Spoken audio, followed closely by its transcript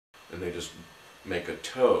and they just make a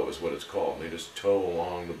tow, is what it's called. And they just tow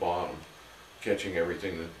along the bottom, catching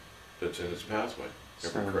everything that's in its pathway.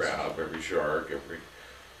 Every crab, every shark, every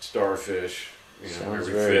starfish,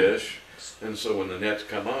 every fish. And so when the nets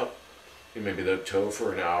come up, maybe they'll tow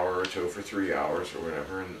for an hour or tow for 3 hours or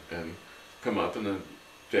whatever, and come up, and the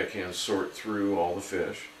deckhands sort through all the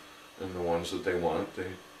fish, and the ones that they want, they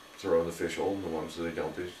throw in the fish hole, and the ones that they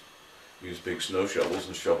don't, they use big snow shovels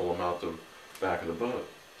and shovel them out the back of the boat.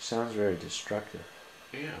 Sounds very destructive.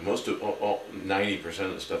 Yeah, most of 90%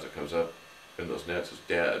 of the stuff that comes up in those nets is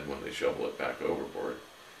dead when they shovel it back overboard.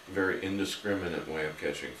 A very indiscriminate way of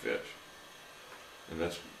catching fish. And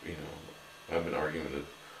that's, I've been arguing that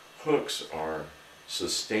hooks are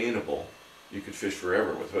sustainable. You could fish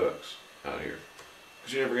forever with hooks out here,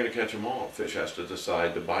 because you're never going to catch them all. Fish has to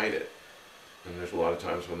decide to bite it, and there's a lot of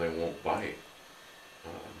times when they won't bite.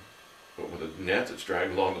 But with a net that's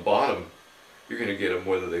dragged along the bottom, you're going to get them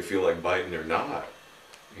whether they feel like biting or not,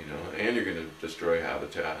 and you're going to destroy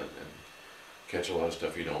habitat and catch a lot of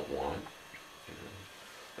stuff you don't want.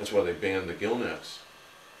 That's why they banned the gill nets.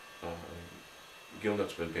 Gill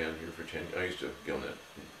net's been banned here for 10 years. I used to gill net.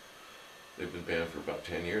 They've been banned for about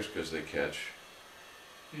 10 years because they catch,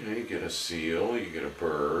 you get a seal, you get a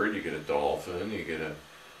bird, you get a dolphin, you get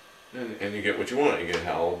and you get what you want. You get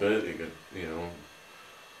halibut, you get,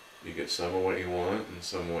 you get some of what you want and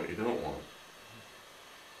some of what you don't want.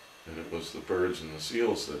 And it was the birds and the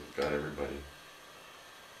seals that got everybody.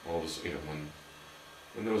 All this,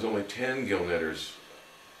 when there was only 10 gill netters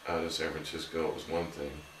out of San Francisco, it was one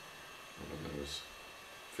thing. And when there was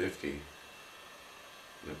 50,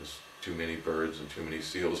 there was too many birds and too many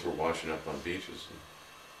seals were washing up on beaches. And,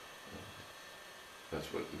 that's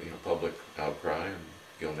what, public outcry, and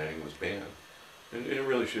gill netting was banned. And it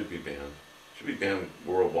really should be banned. It should be banned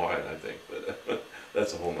worldwide, I think, but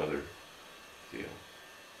that's a whole other deal.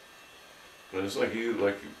 But it's like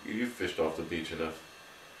you fished off the beach enough.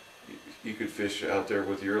 You could fish out there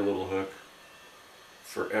with your little hook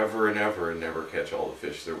forever and ever and never catch all the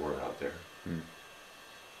fish there were out there.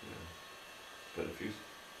 But if you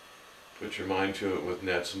put your mind to it with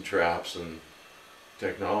nets and traps and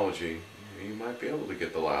technology, you might be able to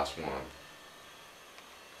get the last one.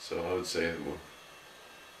 So I would say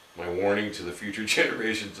my warning to the future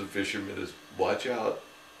generations of fishermen is watch out,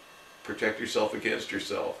 protect yourself against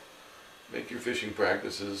yourself. Make your fishing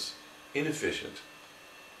practices inefficient.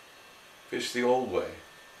 Fish the old way,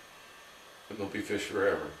 and they'll be fish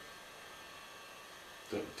forever.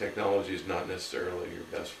 The technology is not necessarily your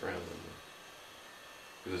best friend,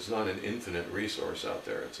 because it's not an infinite resource out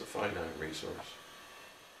there, it's a finite resource.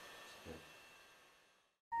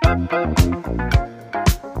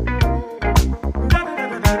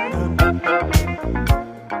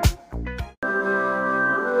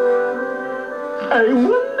 I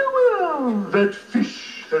wonder where that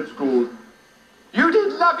fish has gone. You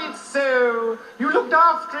did love it so. You looked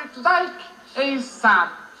after it like a son.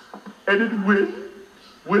 And it went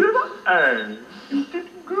wherever I did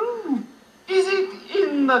go. Is it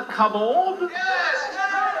in the cupboard?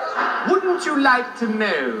 Yes! Wouldn't you like to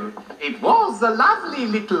know? It was a lovely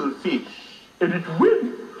little fish. And it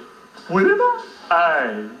went wherever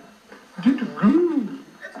I did go.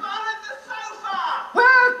 It's not in the sofa!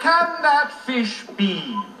 Where can that fish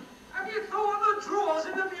be? Have you thought of the drawers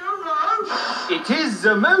in the bureau? It is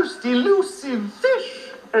the most elusive fish.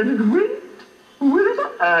 And it went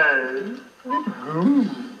wherever I did go.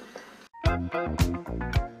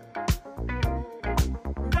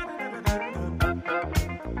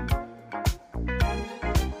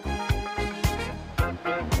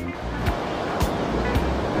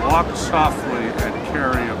 Walk softly and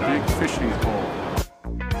carry a big fishing pole.